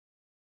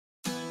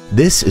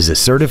This is a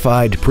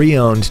certified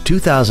pre-owned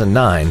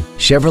 2009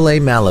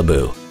 Chevrolet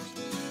Malibu.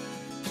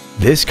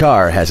 This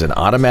car has an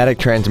automatic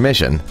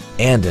transmission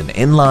and an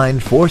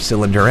inline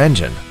 4-cylinder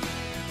engine.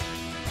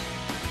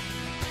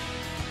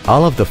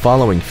 All of the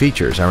following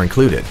features are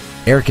included: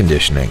 air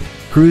conditioning,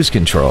 cruise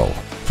control,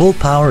 full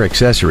power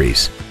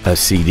accessories, a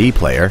CD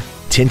player,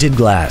 tinted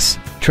glass,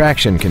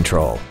 traction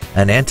control,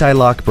 an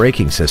anti-lock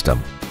braking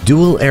system,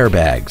 dual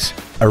airbags,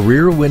 a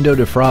rear window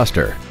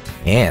defroster,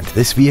 and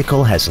this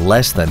vehicle has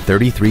less than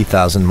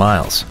 33,000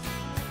 miles.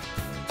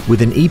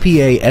 With an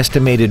EPA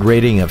estimated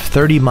rating of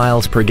 30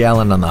 miles per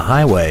gallon on the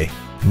highway,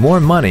 more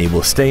money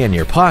will stay in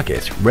your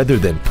pocket rather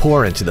than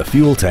pour into the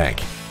fuel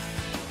tank.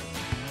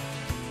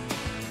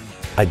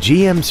 A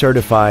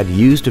GM-certified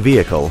used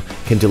vehicle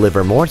can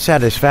deliver more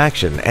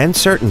satisfaction and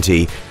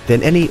certainty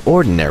than any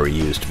ordinary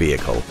used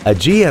vehicle. A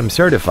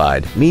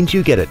GM-certified means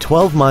you get a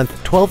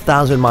 12-month,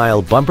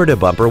 12,000-mile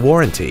bumper-to-bumper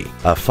warranty,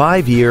 a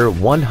 5-year,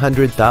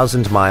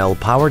 100,000-mile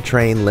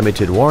powertrain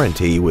limited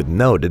warranty with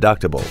no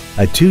deductible,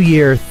 a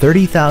 2-year,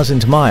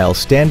 30,000-mile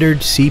standard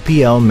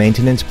CPL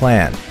maintenance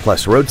plan,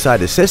 plus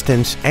roadside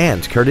assistance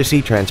and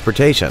courtesy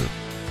transportation.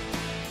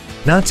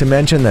 Not to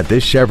mention that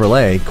this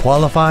Chevrolet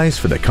qualifies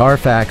for the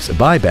Carfax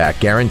buyback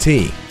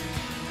guarantee.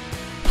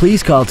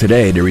 Please call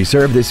today to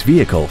reserve this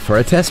vehicle for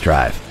a test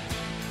drive.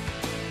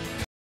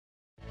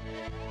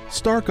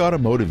 Stark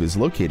Automotive is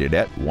located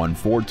at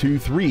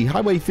 1423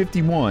 Highway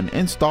 51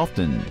 in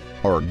Stoughton.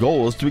 Our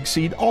goal is to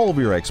exceed all of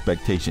your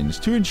expectations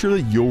to ensure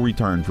that you'll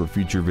return for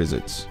future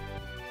visits.